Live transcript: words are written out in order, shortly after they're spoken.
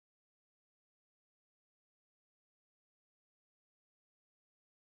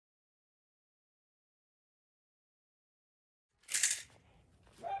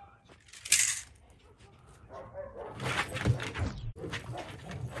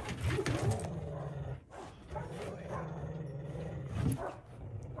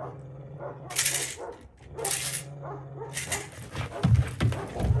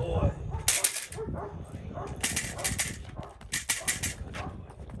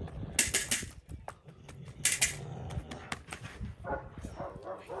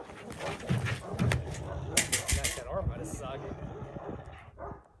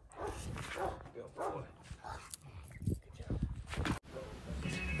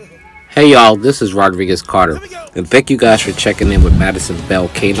Hey y'all, this is Rodriguez Carter, and thank you guys for checking in with Madison Bell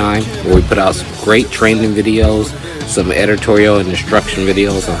K9, where we put out some great training videos, some editorial and instruction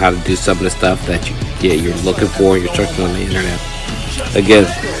videos on how to do some of the stuff that you're looking for and you're searching on the internet. Again,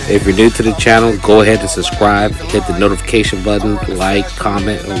 if you're new to the channel, go ahead and subscribe, hit the notification button, like,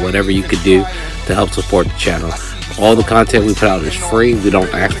 comment, or whatever you could do to help support the channel. All the content we put out is free. We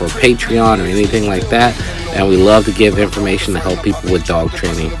don't ask for a Patreon or anything like that, and we love to give information to help people with dog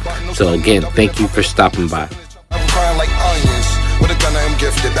training. So again, thank you for stopping by. I'm crying like onions. With a gun I am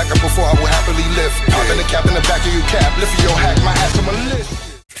gifted. Back up before I will happily lift. Pop in the cap in the back of your cap. Lift your hack, my ass to my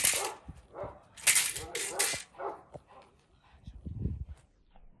list.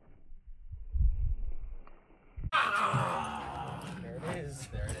 There it is.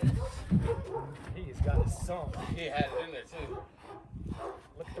 There it is. He's got his song. He had it in there too.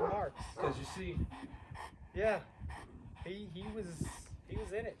 Look at the marks. Cause you see, Yeah. He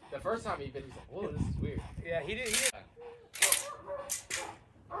was in it. the first time he bit, he's like, "Whoa, this is weird." Yeah, he did.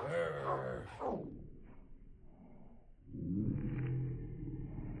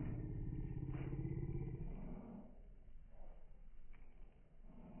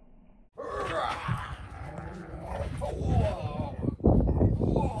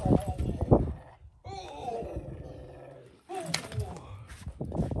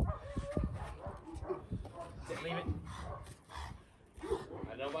 Leave it.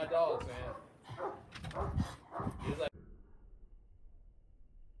 I know my dogs, man. He's like,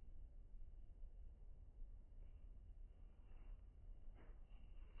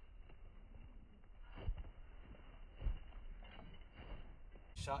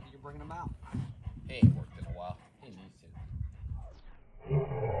 Shot, you're bringing him out. he ain't worked in a while. He needs to.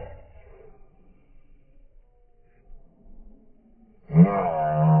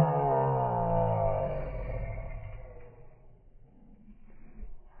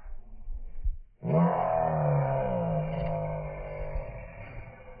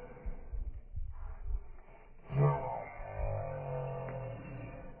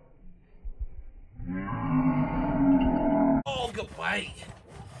 Oh, good bite.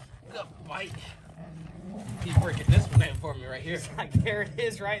 Good bite. He's breaking this one in for me right here. Like, there it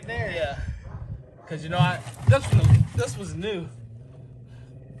is right there. Yeah. Cause you know this was new.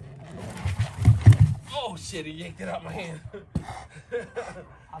 Oh shit, he yanked it out my hand.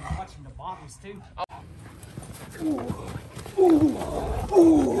 I'm watching the bottoms too.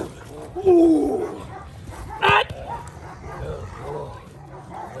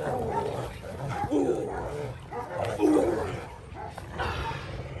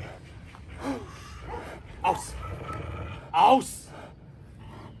 Aus. Aus.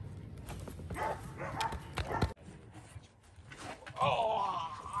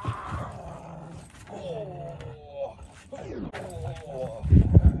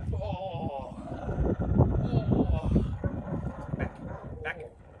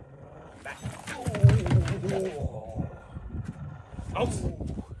 Aus.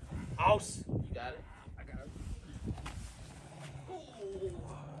 Aus. You got it? I got it.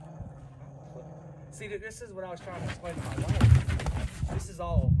 See, this is what I was trying to explain to my wife. This is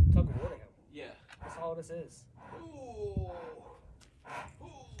all tug of war to him. Yeah. That's all this is. Ooh.